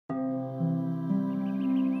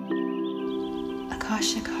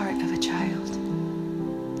Akashic Heart of a Child.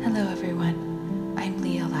 Hello everyone, I'm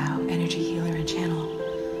Leah Lau, energy healer and channel.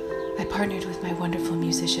 I partnered with my wonderful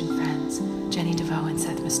musician friends, Deveau and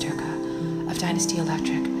Seth Misterka of Dynasty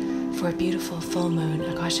Electrik for a beautiful full moon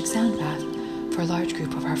Akashic Sound Bath for a large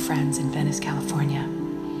group of our friends in Venice, California.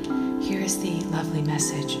 Here is the lovely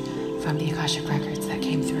message from the Akashic records that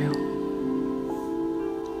came through.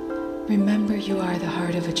 Remember, you are the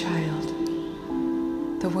heart of a child.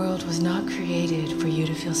 The world was not created for you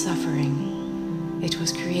to feel suffering. It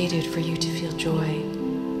was created for you to feel joy.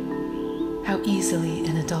 How easily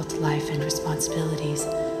in adult life and responsibilities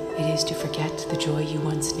it is to forget the joy you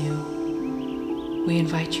once knew. We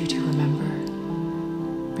invite you to remember.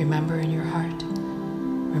 Remember in your heart.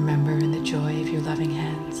 Remember in the joy of your loving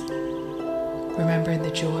hands. Remember in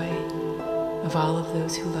the joy of all of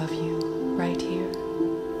those who love you right here.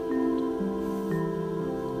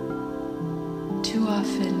 Too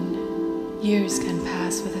often, years can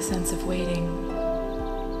pass with a sense of waiting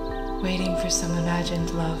for some imagined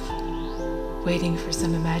love, waiting for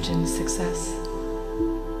some imagined success,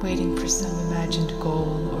 waiting for some imagined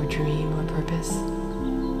goal or dream or purpose.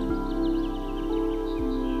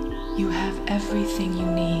 You have everything you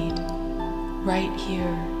need right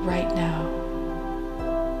here, right now.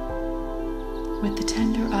 With the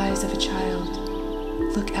tender eyes of a child,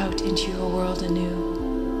 look out into your World anew.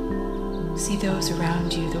 See those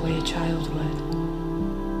around you the way a child would.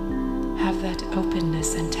 Have that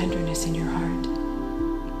openness and tenderness in your heart.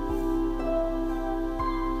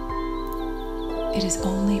 It is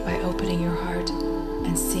only by opening your heart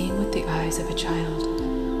and seeing with the eyes of a child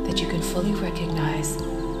that you can fully recognize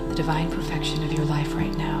the divine perfection of your life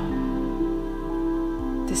right now.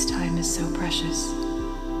 This time is so precious.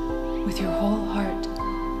 With your whole heart,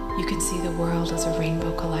 you can see the world as a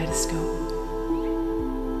rainbow kaleidoscope.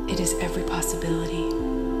 It is every possibility,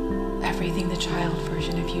 everything the child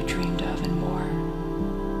version of you dreamed of and more.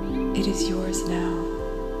 It is yours now.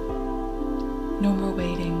 No more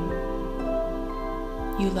waiting.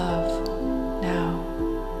 You love now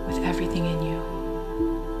with everything in you.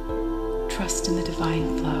 Trust in the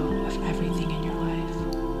divine flow of everything in your life.